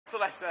That's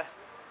what I said.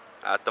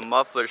 At the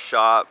muffler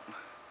shop.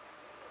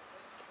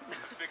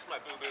 Fix my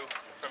boo-boo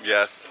from the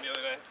other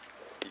day.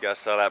 You guys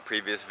saw that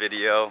previous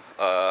video.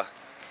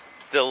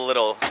 Did a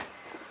little,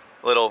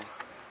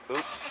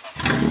 oops.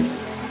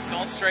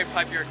 Don't straight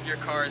pipe your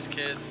cars,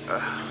 kids.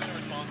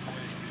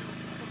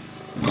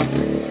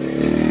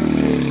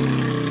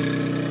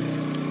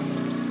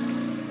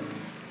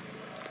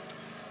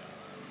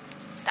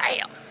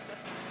 Damn.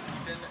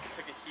 Ethan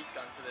took a heat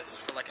gun to this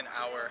for like an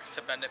hour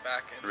to bend it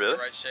back into the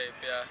right shape.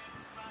 Yeah.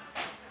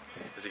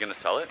 Is he gonna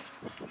sell it?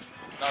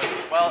 No,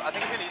 well, I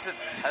think he's gonna use it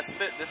to test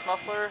fit this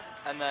muffler,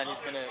 and then he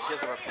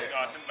has a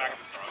replacement. So.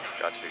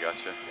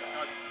 Gotcha.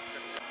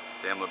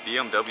 Damn, a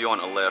BMW on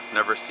a lift.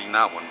 Never seen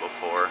that one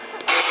before.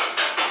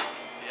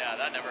 Yeah,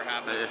 that never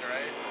happens,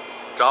 right?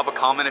 Drop a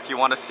comment if you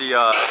want to see.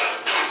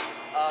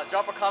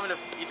 Drop a comment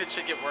if Ethan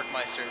should get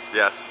Workmeisters.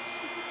 Yes.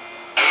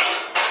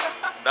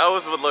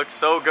 Those would look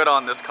so good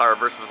on this car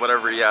versus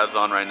whatever he has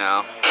on right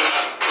now.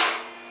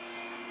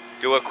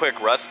 Do a quick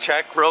rust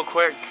check real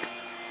quick.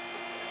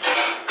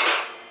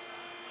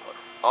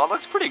 Oh, it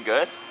looks pretty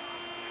good.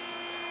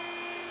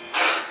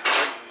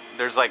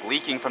 There's like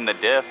leaking from the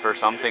diff or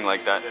something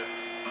like that.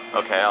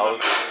 Okay, I'll...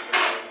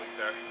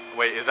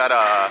 Wait, is that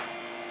a...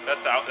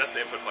 That's the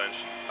input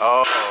flange.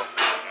 Oh,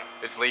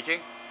 it's leaking?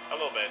 A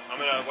little bit.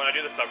 When I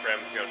do the subframe,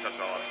 I'm gonna touch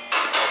it all up.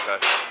 Okay.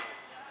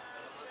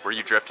 Were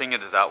you drifting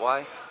it? Is that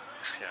why?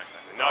 Yeah,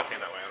 exactly. No, it came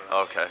that way. I don't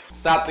know. Okay.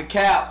 Stop the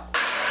cap.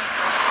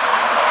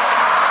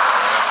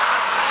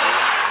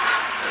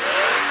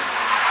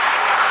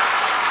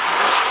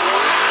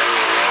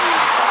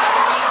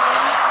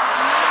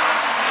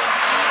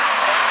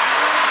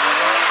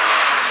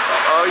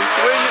 Oh, you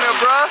swinging it,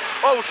 bruh?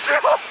 Oh,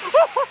 shit!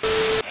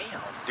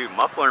 Damn. Dude,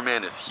 Muffler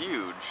Man is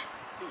huge.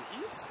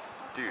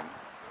 Dude,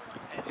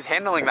 he's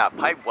handling that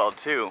pipe well,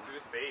 too.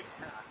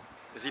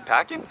 Is he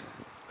packing?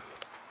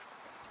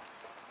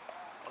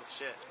 Oh,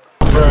 shit.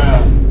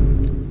 Bruh.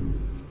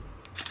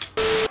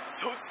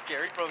 So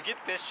scary, bro.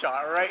 Get this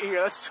shot right here.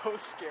 That's so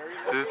scary.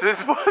 This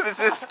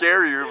is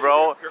scary,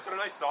 bro. Griffin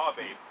and I saw a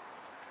babe.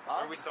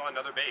 Huh? Or we saw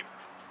another babe.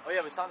 Oh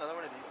yeah, we saw another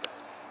one of these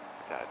guys.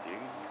 That dude.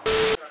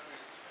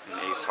 In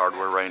Ace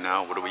Hardware right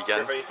now. What do we get?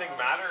 If anything,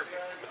 matte or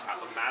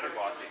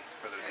glossy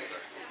for the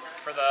dealer?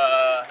 For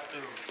the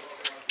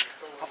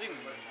probably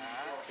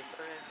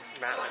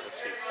Matte might look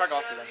cheap. try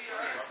glossy then.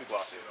 Let's do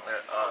glossy.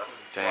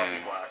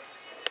 Dang. Black.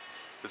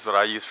 This is what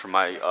I use for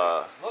my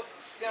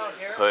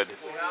hood.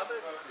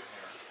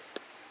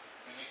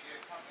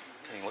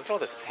 Dang, look at all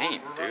this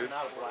paint, dude.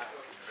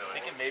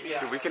 Thinking maybe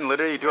Dude, we can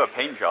literally do a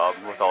paint job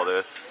with all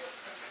this.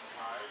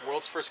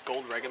 world's first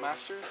gold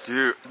Regamaster.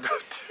 Dude,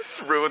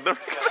 just ruined the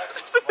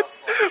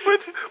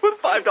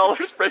with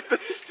 $5 spray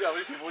paint.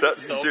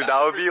 Dude,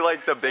 that would be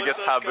like the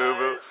biggest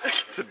taboo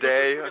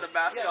today. We're gonna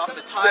mask off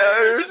the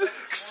tires.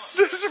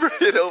 Just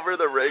spray it over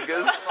the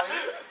Regas.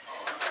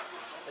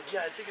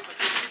 Yeah, I think it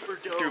looks super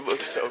dope. Dude,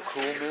 looks so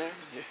cool, man.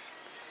 Yeah.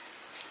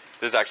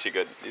 This is actually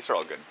good. These are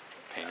all good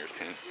painter's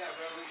paint.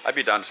 I'd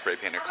be down to spray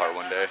paint a car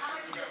one day.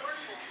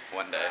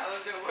 One day.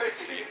 Let's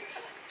see.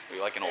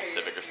 Maybe like an old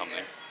Civic or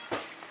something.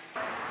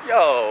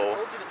 Yo! I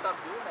told you to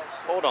stop doing that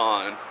shit. Hold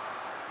on.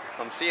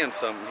 I'm seeing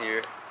something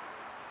here.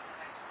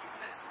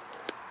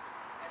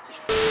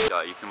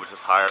 Ethan was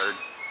just hired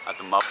at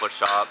the muffler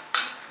shop,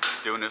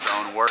 doing his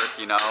own work,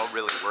 you know,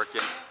 really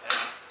working.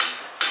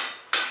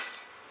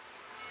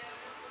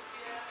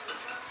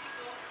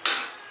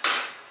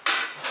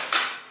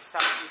 This is how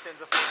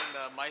Ethan's affording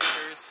the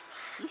Meisters.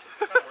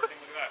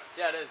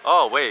 Yeah, it is.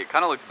 Oh, wait,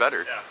 kind of looks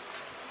better. Yeah.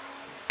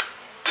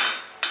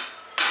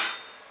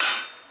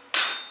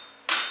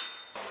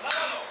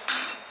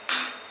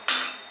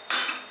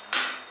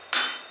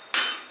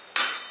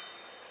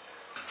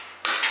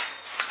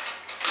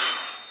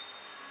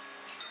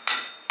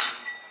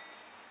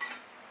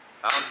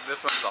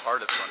 This one's the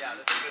hardest one. Yeah,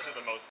 this is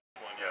the most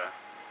one, yeah.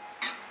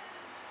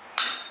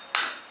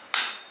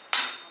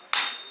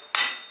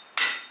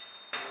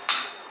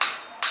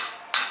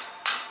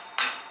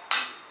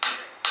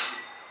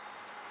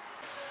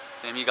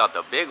 Damn, you got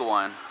the big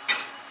one.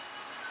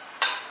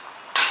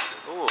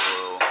 Ooh,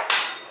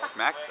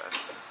 smack that.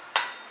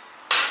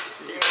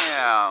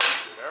 Damn.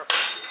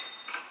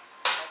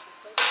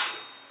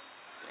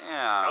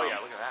 Damn. Oh yeah,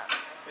 look at that.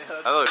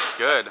 Yeah, that looks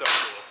good. So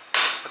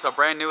cool. That's a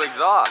brand new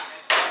exhaust.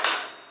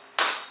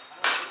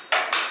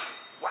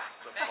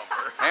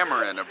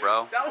 Hammering it,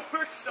 bro. That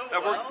works so well.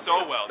 That works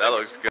so well. That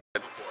looks good.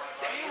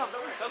 Damn,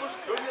 that looks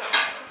good now.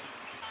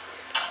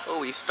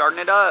 Oh, he's starting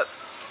it up.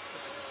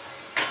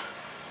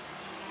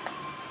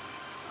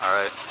 All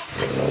right.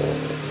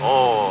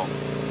 Oh.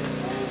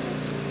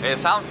 Hey, it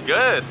sounds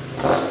good.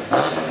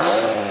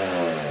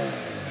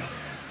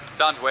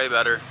 Sounds way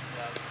better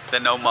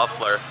than no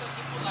muffler.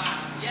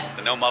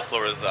 The no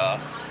muffler is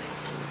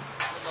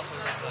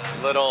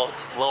little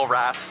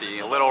raspy,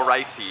 a little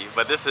ricey,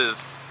 but this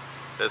is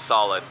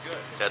solid.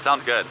 Yeah, it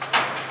sounds good.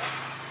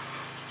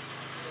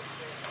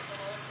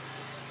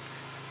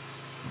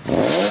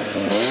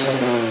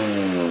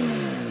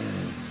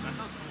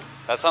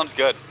 That sounds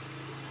good.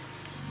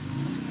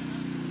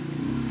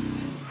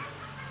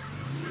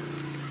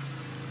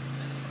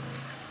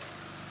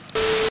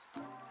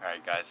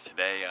 Alright guys,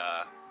 today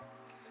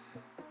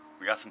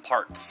we got some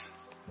parts.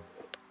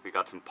 We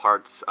got some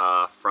parts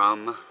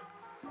from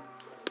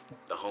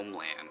the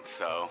homeland,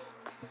 so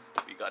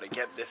we gotta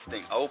get this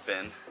thing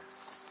open.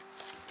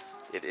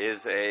 It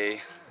is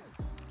a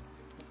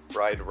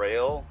ride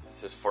rail.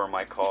 This is for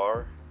my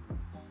car.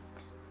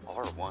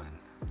 R1.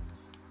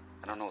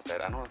 I don't know what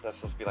that, I don't know if that's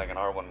supposed to be like an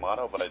R1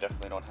 model, but I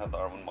definitely don't have the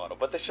R1 model.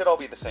 But they should all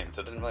be the same,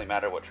 so it doesn't really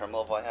matter what trim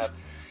level I have,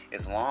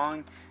 as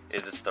long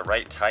as it's the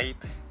right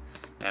type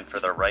and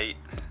for the right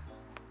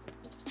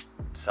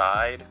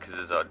side, because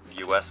it's a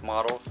US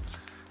model,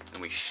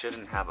 and we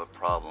shouldn't have a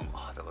problem.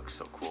 Oh, that looks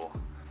so cool.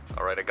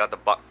 Alright, I got the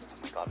oh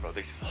my god, bro,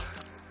 this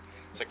is,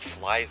 it's like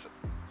flies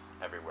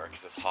everywhere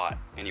because it's hot.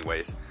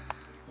 Anyways,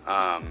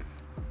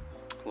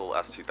 little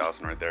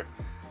S2000 right there.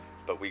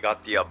 But we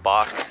got the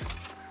box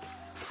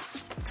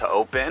to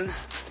open.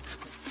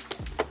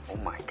 Oh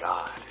my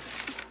god,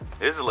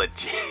 this is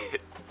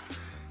legit.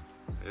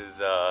 This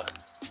is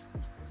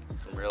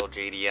some real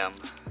JDM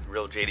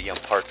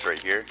parts right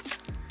here.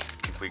 I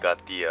think we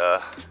got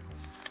the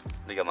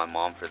we got my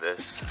mom for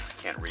this.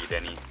 Can't read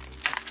any.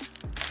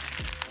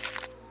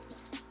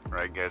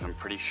 Right guys, I'm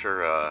pretty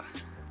sure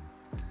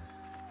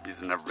these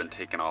have never been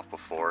taken off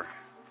before,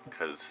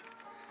 because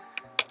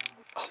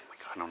oh my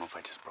god, I don't know if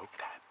I just broke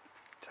that.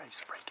 Did I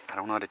just break it? I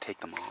don't know how to take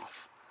them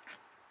off.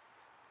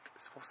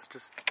 It's supposed to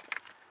just,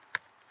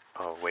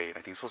 oh wait, I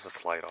think it's supposed to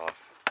slide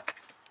off.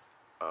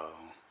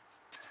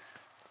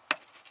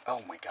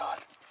 Oh my god.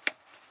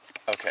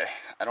 Okay,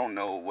 I don't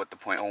know what the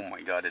point. Oh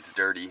my god, it's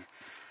dirty.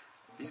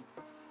 These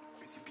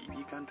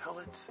BB gun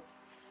pellets?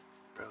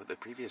 Bro, the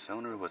previous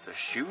owner was a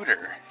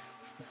shooter.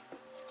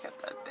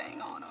 Kept that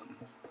thing on him.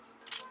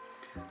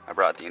 I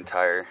brought the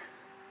entire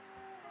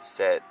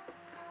set.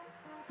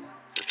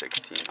 It's a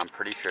 16. I'm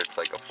pretty sure it's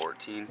like a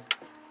 14.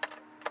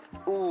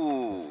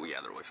 Ooh,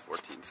 yeah, they're always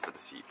 14s for the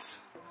seats.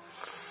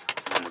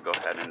 So I'm gonna go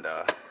ahead and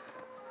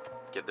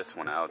get this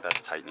one out.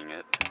 That's tightening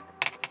it.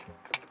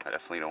 I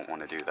definitely don't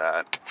want to do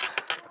that.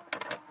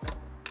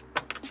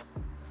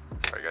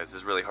 Sorry guys,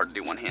 this is really hard to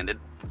do one-handed.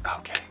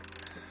 Okay.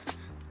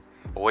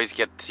 Always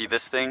see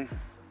this thing?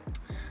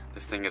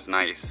 This thing is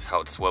nice,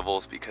 how it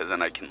swivels, because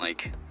then I can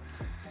like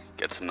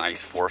get some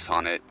nice force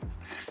on it.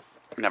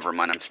 Never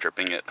mind, I'm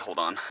stripping it. Hold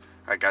on.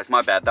 Alright guys,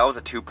 my bad. That was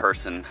a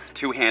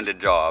two-handed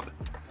job.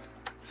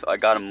 So I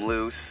got them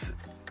loose.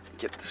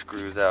 Get the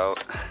screws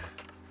out.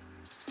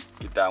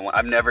 Get that one.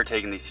 I've never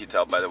taken these seats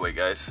out, by the way,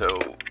 guys, so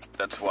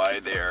that's why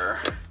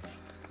they're,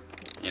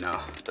 you know,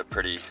 they're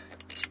pretty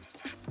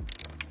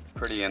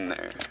in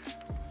there.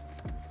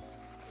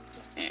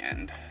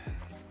 And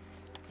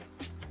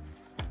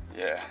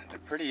yeah, they're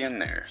pretty in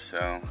there,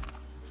 so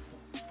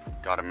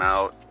got them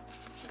out.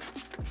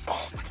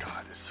 Oh my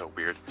god, it's so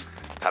weird.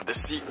 Have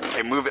this seat,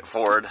 okay, move it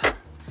forward.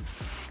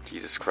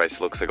 Jesus Christ,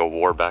 looks like a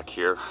war back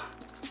here.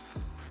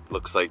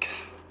 Looks like,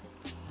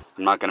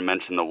 I'm not gonna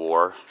mention the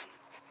war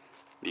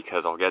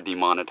because I'll get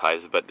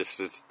demonetized, but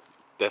this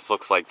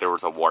looks like there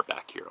was a war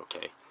back here,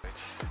 okay?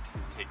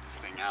 Take this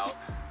thing out,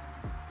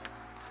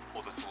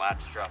 pull this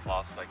latch strap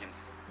off so I can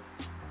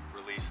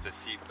release the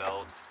seat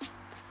belt.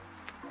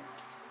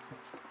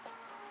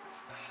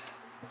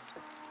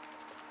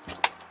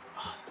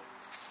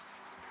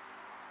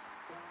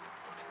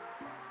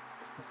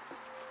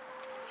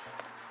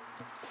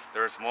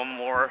 There's one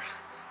more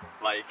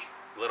like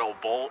little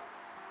bolt.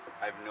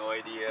 I have no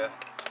idea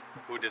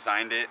who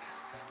designed it.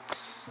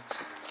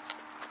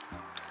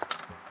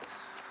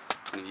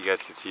 I think you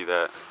guys can see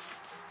that.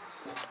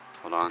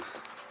 Hold on.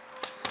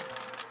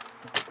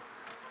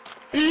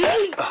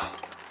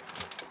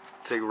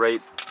 It's like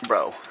right,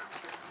 bro.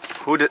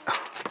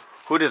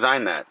 Who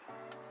designed that?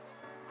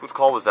 Whose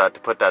call was that to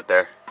put that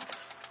there?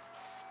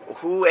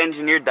 Who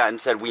engineered that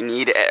and said we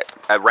need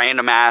a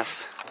random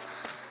ass?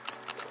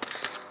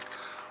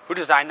 Who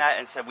designed that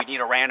and said we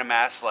need a random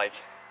ass, like,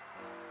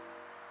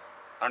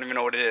 I don't even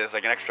know what it is,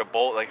 like an extra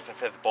bolt, like it's a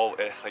 5th bolt.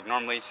 Like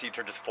normally seats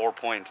are just 4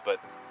 points, but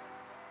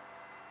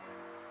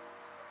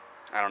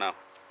I don't know.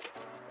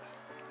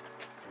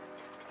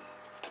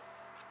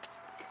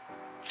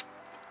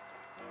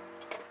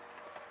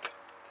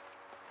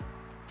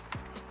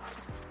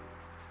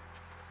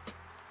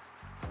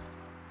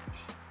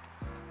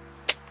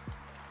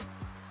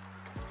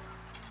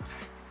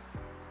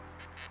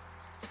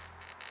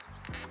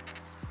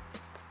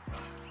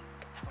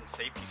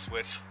 Safety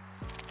switch.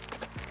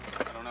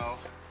 I don't know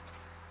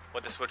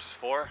what the switch is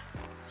for,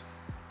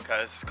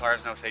 because car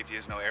has no safety,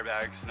 there's no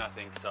airbags,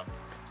 nothing, so I'm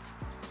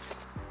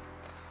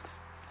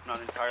not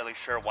entirely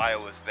sure why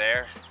it was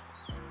there.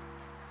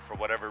 For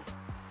whatever,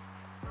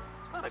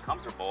 not that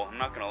comfortable, I'm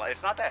not gonna lie.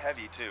 It's not that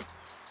heavy too.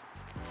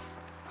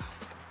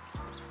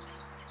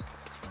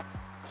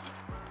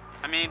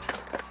 I mean,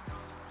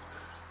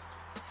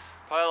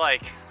 probably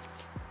like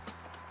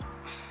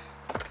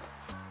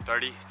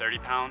 30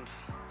 pounds.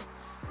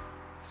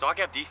 Stock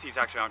FDCs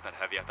actually aren't that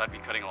heavy. I thought I'd be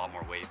cutting a lot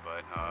more weight,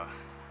 but I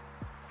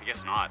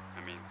guess not.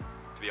 I mean,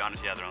 to be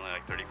honest, yeah, they're only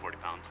like 30, 40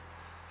 pounds.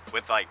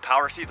 With like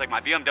power seats, like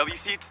my BMW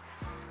seats,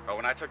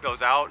 when I took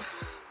those out,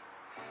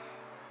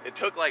 It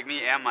took like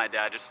me and my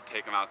dad just to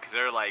take them out because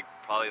they're like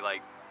probably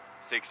like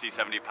 60,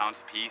 70 pounds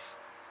a piece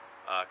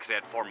because they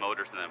had 4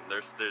 motors in them.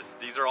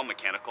 These are all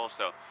mechanical,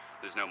 so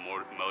there's no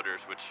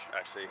motors, which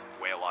actually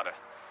weigh a lot,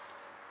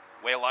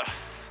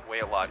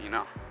 you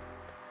know.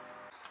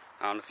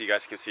 I don't know if you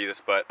guys can see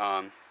this, but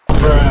Oh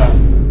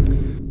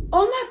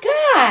my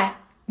God,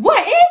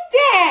 what is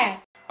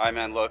that? Alright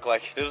man, look,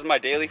 like this was my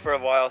daily for a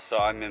while, so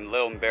I'm a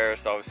little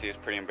embarrassed. Obviously it's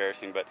pretty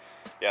embarrassing, but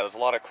yeah, there's a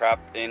lot of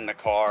crap in the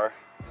car.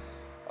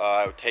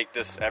 I would take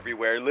this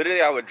everywhere.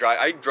 Literally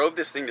I drove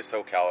this thing to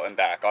SoCal and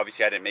back.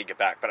 Obviously I didn't make it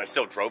back, but I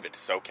still drove it to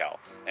SoCal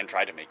and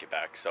tried to make it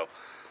back. So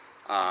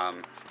yeah,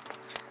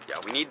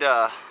 we need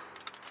to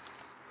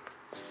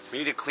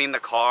clean the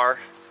car.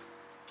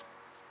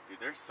 Dude,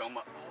 there's so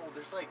much. Oh,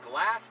 there's like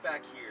glass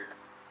back here.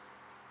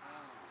 Oh.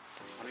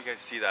 How do you guys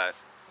see that?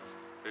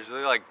 There's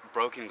really like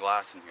broken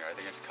glass in here. I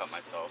think I just cut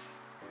myself.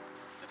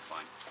 It's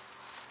fine.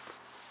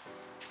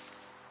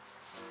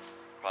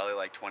 Probably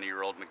like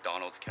 20-year-old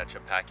McDonald's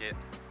ketchup packet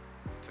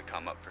to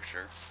come up for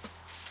sure.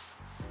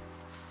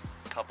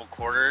 Couple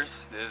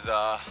quarters. This is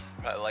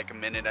probably like a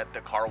minute at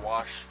the car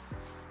wash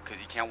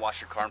because you can't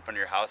wash your car in front of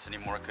your house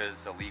anymore because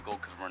it's illegal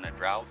because we're in a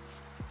drought.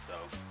 So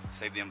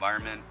save the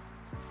environment.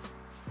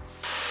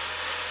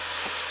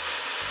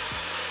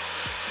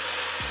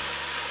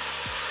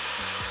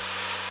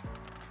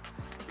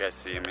 You guys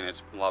see, I mean,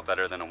 it's a lot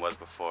better than it was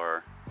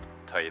before.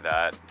 I'll tell you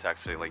that. It's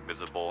actually like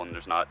visible and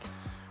there's not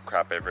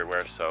crap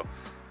everywhere. So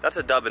that's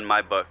a dub in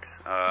my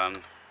books. Yeah,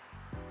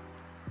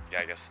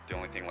 I guess the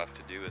only thing left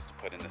to do is to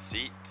put in the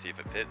seat, see if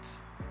it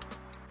fits.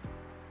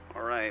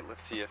 All right,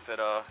 let's see if it,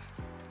 oh,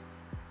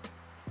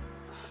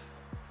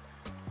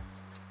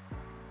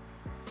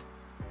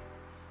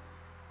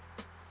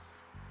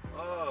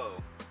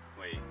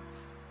 wait.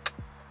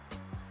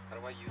 How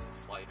do I use the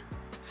slider?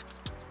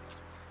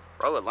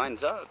 Bro, it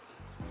lines up.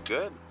 It's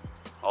good.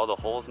 All the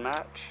holes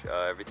match.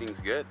 Everything's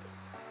good.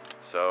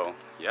 So,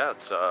 yeah,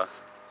 let's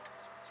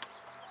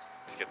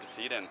get the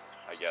seat in,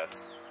 I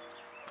guess.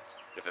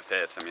 If it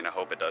fits. I mean, I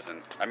hope it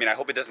doesn't. I mean, I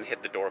hope it doesn't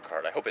hit the door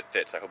card. I hope it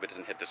fits. I hope it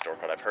doesn't hit this door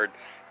card. I've heard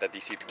that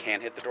these seats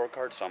can hit the door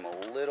card, so I'm a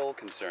little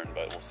concerned,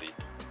 but we'll see.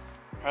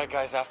 All right,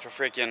 guys, after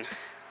freaking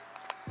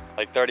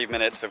like 30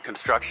 minutes of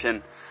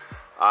construction,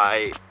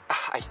 I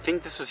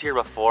think this was here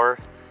before.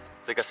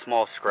 It's like a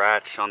small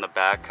scratch on the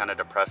back, kind of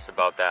depressed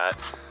about that.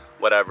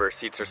 Whatever,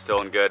 seats are still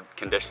in good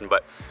condition,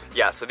 but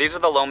yeah, so these are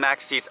the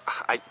Lomax seats.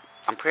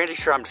 I'm pretty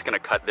sure I'm just gonna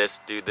cut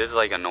this, dude. This is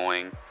like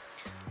annoying.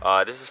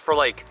 This is for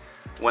like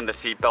when the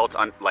seat belt's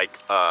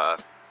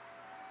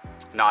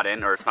not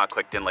in or it's not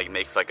clicked in, like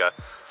makes like a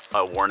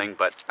warning,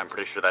 but I'm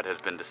pretty sure that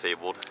has been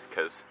disabled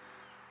because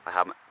I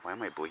haven't. Why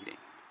am I bleeding?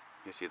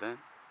 You see that?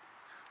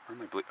 Why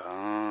am I bleeding?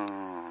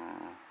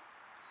 Oh.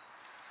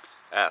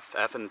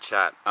 F in the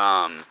chat.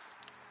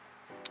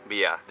 But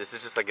yeah, this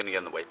is just like gonna get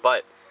in the way.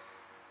 But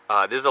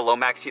this is a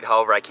Lomax seat.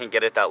 However, I can't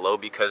get it that low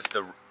because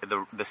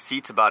the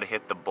seat's about to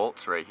hit the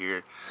bolts right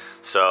here.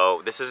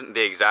 So this isn't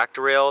the exact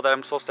rail that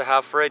I'm supposed to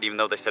have for it, even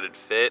though they said it'd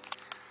fit.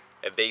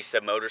 At Vesa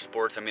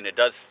Motorsports, I mean, it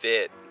does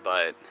fit,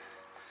 but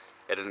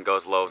it doesn't go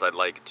as low as I'd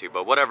like it to.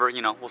 But whatever,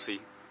 you know, we'll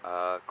see.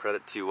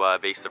 Credit to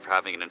Vesa for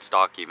having it in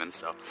stock even.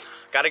 So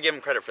gotta give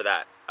them credit for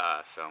that.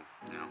 So,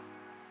 you know.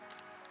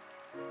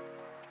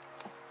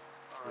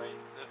 Alright,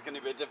 this is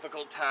gonna be a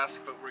difficult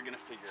task, but we're gonna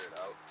figure it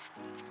out.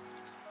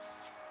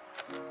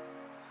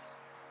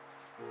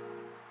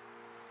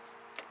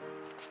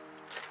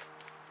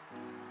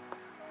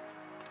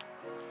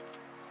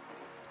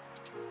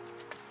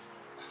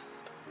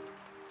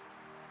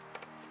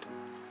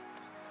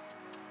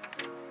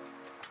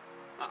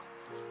 Oh.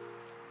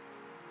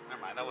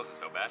 Never mind, that wasn't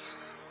so bad.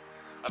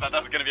 I thought that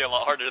was gonna be a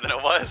lot harder than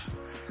it was.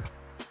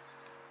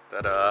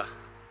 That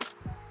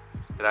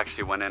it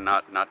actually went in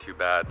not too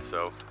bad,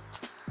 so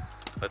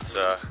let's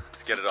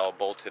get it all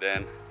bolted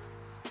in.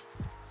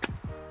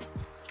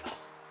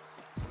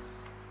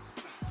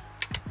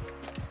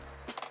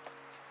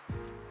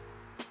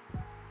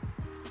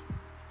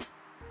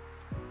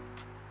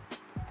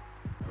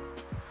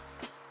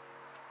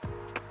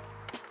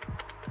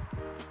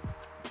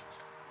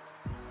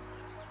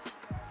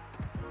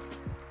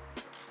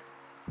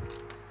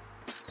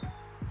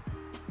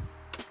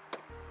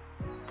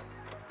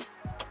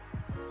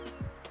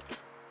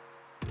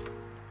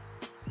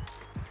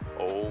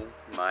 Oh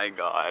my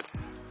god.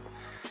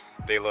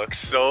 They look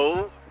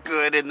so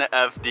good in the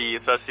FD,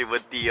 especially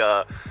with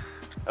the,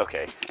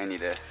 okay,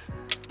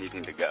 these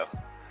need to go.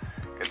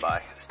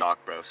 Goodbye,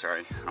 stock bro,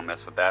 sorry, I'll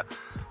mess with that.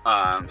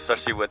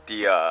 Especially with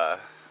the, I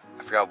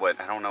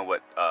don't know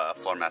what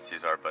floor mats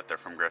these are, but they're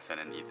from Griffin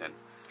and Ethan.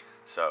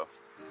 So,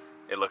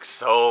 it looks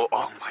so,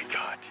 oh my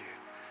god, dude.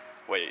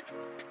 Wait,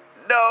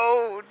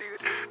 no,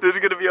 dude, this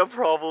is gonna be a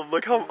problem.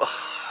 Look how,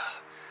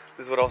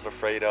 this is what I was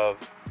afraid of.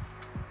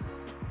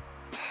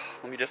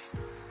 Let me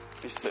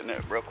sit in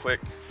it real quick.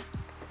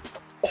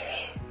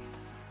 Oh,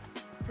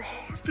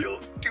 bro,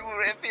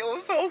 it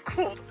feels so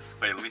cold.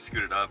 Wait, let me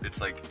scoot it up. It's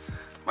like,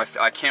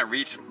 I can't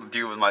reach,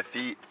 dude, with my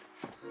feet.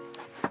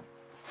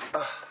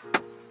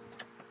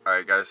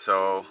 Alright guys,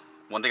 so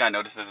one thing I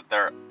noticed is that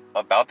they're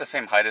about the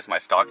same height as my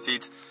stock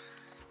seats.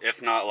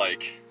 If not,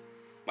 like,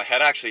 my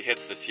head actually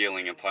hits the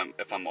ceiling if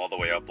I'm all the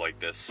way up like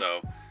this.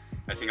 So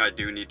I think I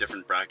do need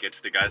different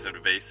brackets. The guys at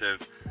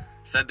Evasive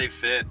said they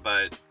fit,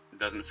 but it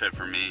doesn't fit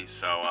for me.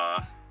 So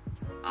I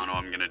don't know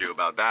what I'm gonna do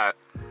about that.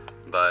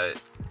 But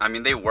I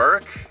mean, they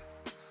work.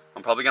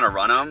 I'm probably gonna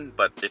run them,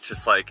 but it's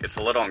just like, it's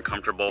a little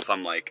uncomfortable if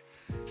I'm like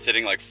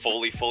sitting like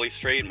fully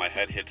straight and my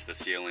head hits the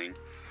ceiling.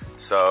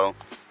 So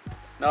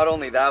not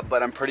only that,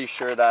 but I'm pretty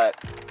sure that,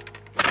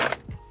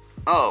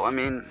 oh,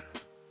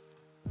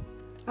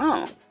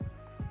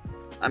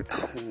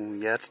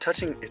 yeah, it's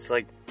touching, it's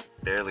like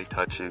barely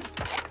touching.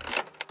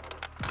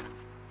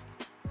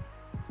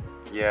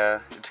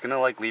 Yeah, it's gonna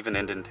like leave an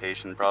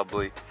indentation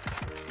probably.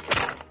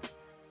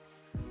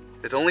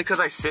 It's only because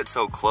I sit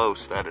so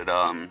close that it,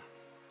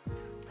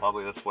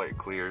 probably that's why it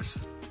clears.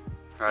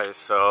 Alright,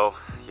 so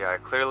yeah, I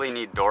clearly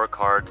need door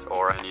cards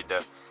or I need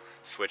to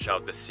switch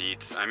out the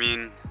seats. I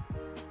mean,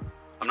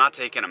 I'm not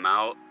taking them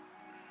out.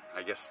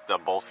 I guess the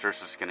bolster's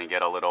just gonna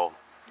get a little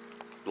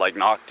like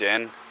knocked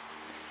in.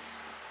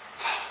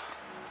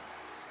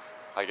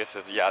 I guess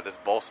this, yeah, this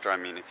bolster, I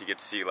mean, if you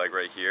could see like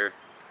right here,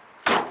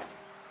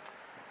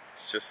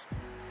 it's just,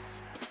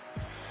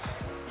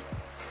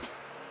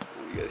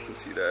 you guys can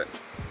see that,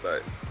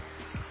 but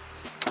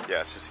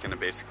yeah, it's just gonna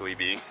basically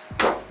be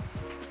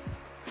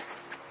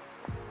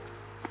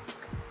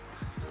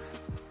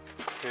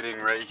hitting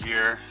right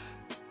here.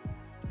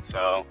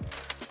 So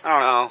I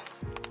don't know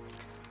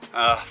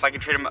if I can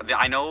trade them.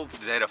 I know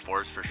Zeta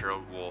 4s for sure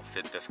will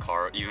fit this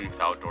car even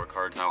without door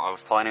cards. I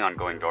was planning on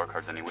going door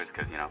cards anyways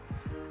because, you know,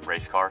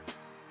 race car,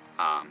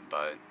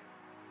 but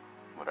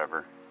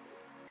whatever.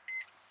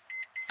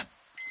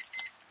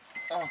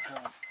 Oh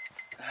god.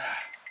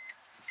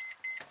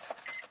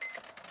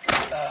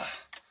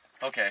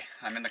 Okay,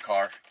 I'm in the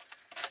car.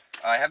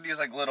 I have these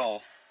like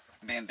little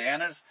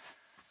bandanas.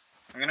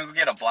 I'm gonna go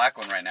get a black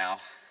one right now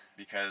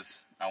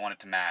because I want it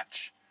to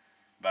match.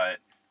 But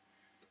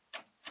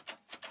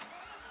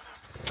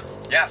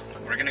yeah,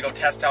 we're gonna go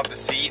test out the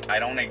seat. I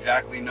don't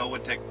exactly know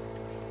what to.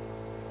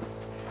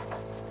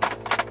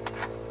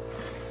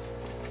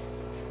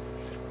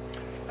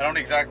 I don't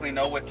exactly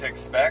know what to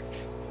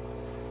expect.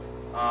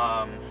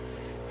 I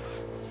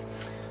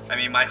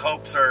mean, my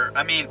hopes are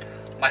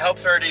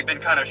already been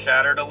kind of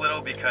shattered a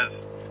little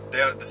because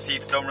the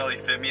seats don't really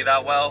fit me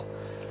that well.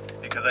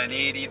 Because I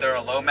need either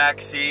a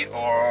Lomax seat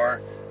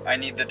or I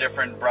need the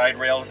different bride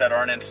rails that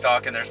aren't in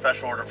stock and they're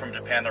special order from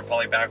Japan. They're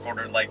probably back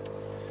ordered like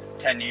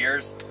 10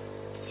 years.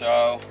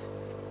 So,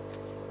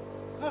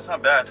 that's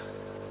not bad.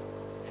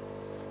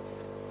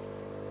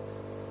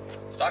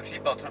 Stock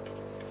seatbelts,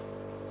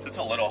 it's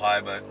a little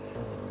high, but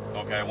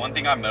okay. One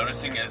thing I'm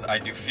noticing is I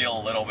do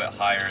feel a little bit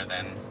higher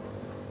than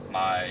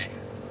my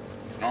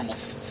normal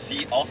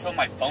seat. Also,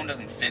 my phone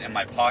doesn't fit in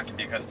my pocket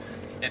because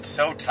it's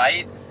so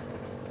tight.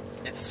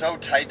 It's so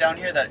tight down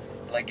here that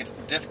like it's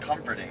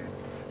discomforting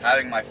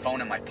having my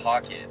phone in my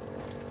pocket.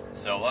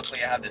 So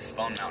luckily I have this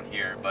phone mount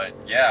here, but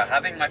yeah,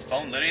 having my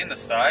phone literally in the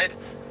side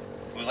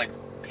was like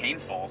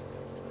painful.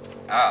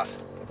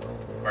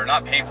 Or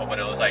not painful, but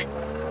it was like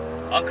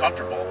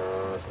uncomfortable.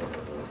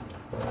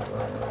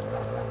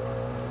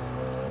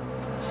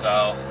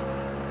 So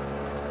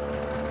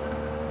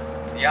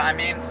yeah, I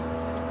mean,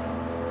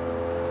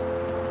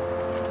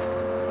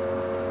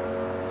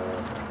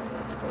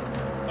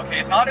 okay,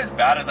 it's not as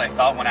bad as I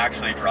thought when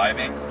actually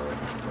driving.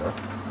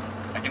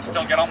 I can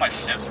still get all my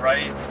shifts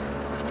right.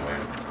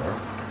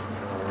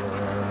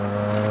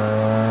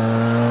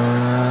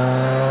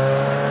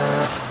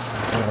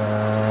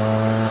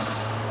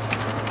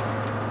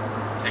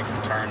 Take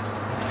some turns.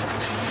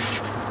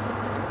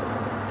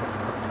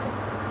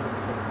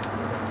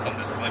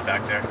 Something just slid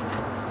back there.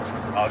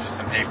 Oh, it's just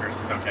some papers,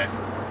 it's okay.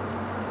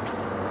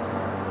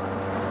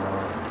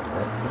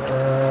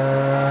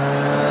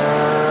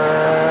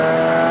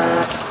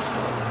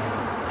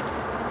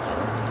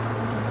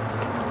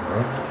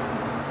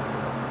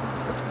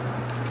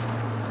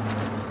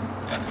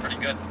 That's pretty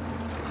good.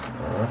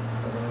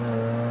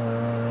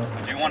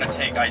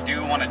 I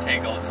do want to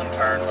take some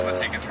turns. I'm going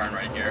to take a turn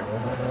right here.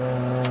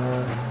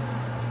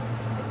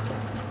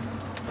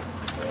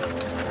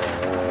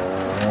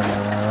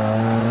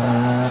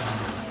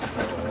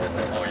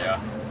 Oh yeah.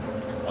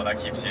 Oh, that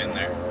keeps you in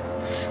there.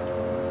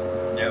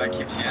 Yeah, that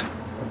keeps you in.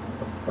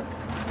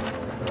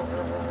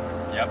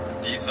 Yep.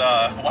 These,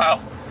 wow.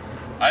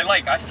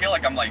 I feel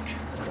like I'm like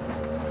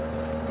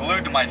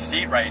glued to my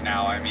seat right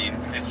now. I mean,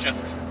 it's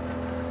just,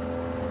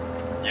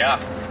 yeah.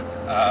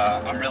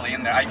 I'm really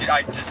in there. I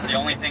just, the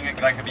only thing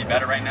that could be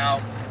better right now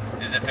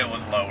is if it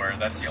was lower.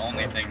 That's the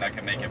only thing that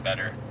could make it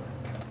better.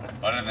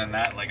 Other than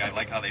that, like, I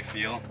like how they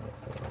feel.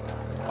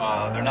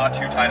 They're not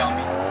too tight on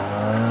me.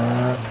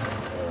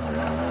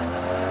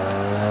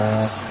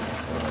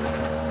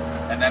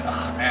 And then,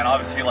 oh man,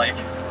 obviously, like,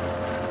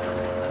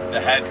 the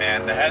head,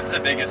 man. The head's the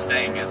biggest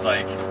thing, is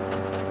like,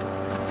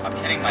 I'm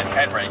hitting my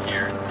head right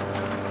here.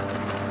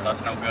 So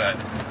that's no good.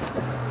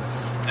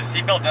 The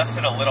seatbelt does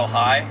sit a little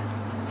high.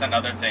 It's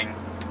another thing.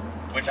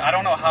 Which I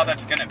don't know how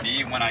that's gonna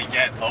be when I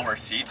get lower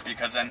seats,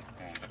 because then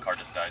the car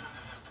just died.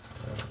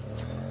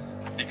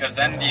 Because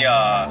then the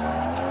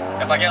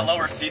if I get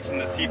lower seats, then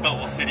the seatbelt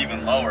will sit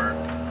even lower.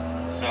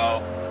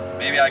 So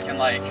maybe I can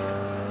like,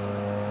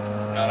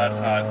 no,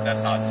 that's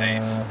not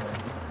safe.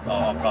 Oh,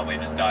 I'll probably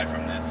just die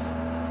from this.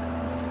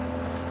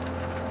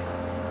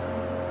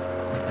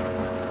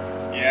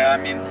 Yeah, I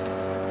mean,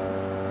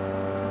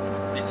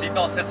 the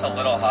seatbelt sits a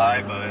little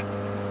high, but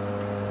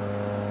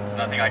there's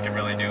nothing I can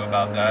really do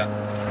about that.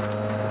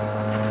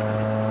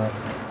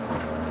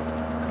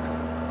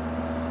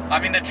 I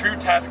mean, the true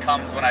test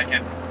comes when I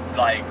can,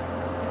 like,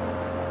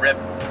 rip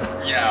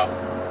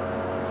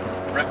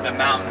the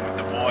mountain with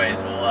the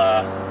boys.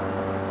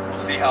 We'll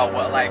see how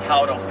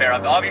it'll fare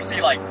up. Obviously,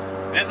 like,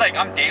 this is like,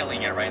 I'm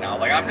dailing it right now.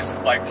 Like, I'm just,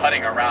 like,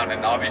 putting around,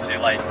 and obviously,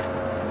 like,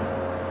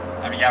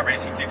 I mean, yeah,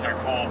 racing seats are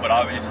cool, but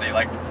obviously,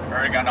 like,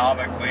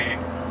 ergonomically,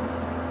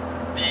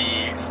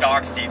 the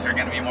stock seats are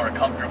going to be more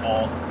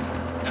comfortable.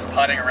 Just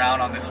putting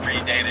around on the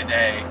street day to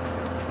day,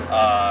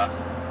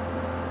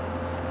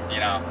 you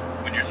know,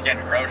 when you're just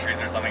getting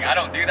groceries or something. I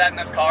don't do that in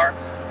this car,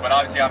 but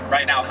obviously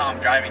right now how I'm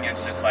driving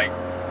it's just like,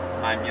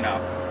 I'm, you know,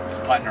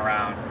 just putting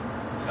around.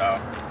 So,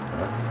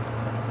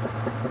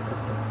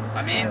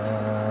 I mean,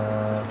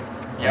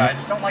 yeah, I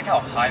just don't like how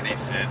high they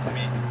sit. Let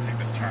me take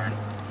this turn.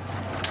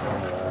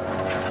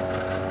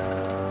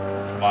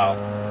 Wow.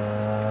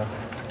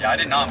 Yeah, I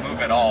did not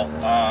move at all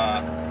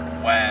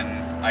when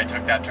I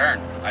took that turn.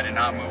 I did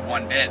not move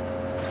one bit.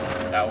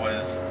 That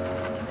was,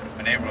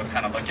 the neighbor was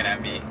kind of looking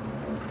at me.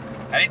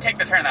 I didn't take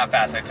the turn that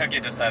fast. I took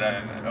it just at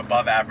an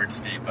above average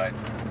speed, but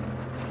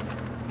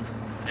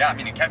yeah, I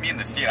mean, it kept me in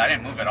the seat. I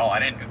didn't move at all. I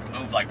didn't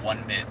move like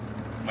one bit.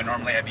 But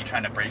normally I'd be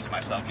trying to brace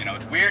myself. You know,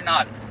 it's weird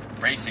not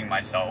bracing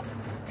myself,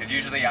 because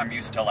usually I'm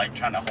used to like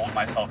trying to hold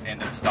myself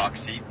into the stock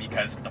seat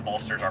because the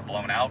bolsters are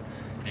blown out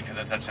because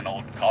it's such an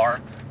old car.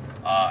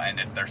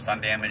 And they're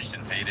sun damaged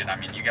and faded. I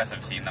mean, you guys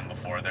have seen them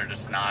before. They're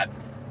just not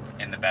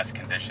in the best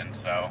condition.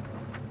 So,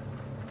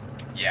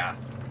 yeah.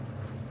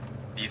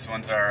 These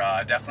ones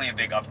are definitely a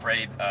big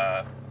upgrade,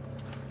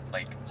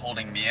 like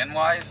holding me in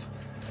wise.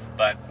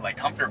 But like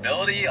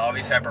comfortability,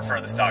 obviously I prefer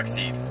the stock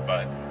seats.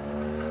 But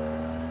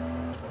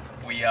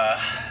we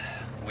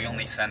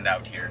only send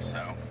out here,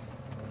 so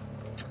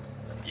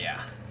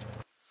yeah.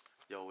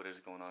 Yo, what is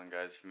going on,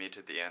 guys? If you made it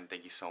to the end,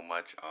 thank you so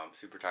much. I'm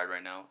super tired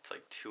right now. It's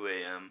like 2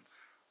 a.m.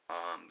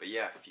 But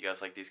yeah, if you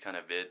guys like these kind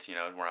of vids, you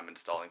know, where I'm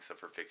installing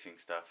stuff or fixing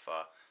stuff,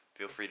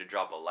 feel free to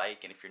drop a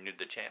like, and if you're new to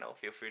the channel,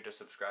 feel free to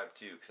subscribe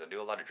too, because I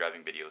do a lot of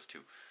driving videos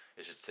too.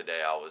 It's just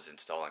today I was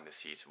installing the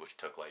seats, which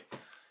took like a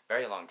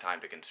very long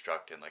time to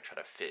construct and like try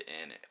to fit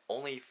in,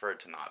 only for it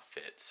to not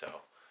fit, so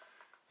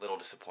a little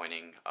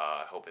disappointing.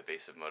 I hope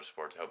Evasive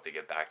Motorsports, I hope they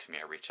get back to me.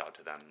 I reached out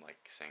to them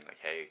like saying like,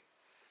 hey,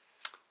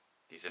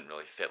 these didn't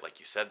really fit like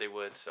you said they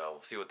would, so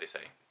we'll see what they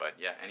say. But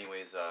yeah,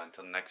 anyways,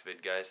 until the next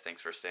vid, guys,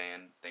 thanks for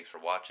staying, thanks for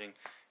watching,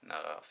 and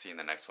I'll see you in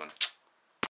the next one.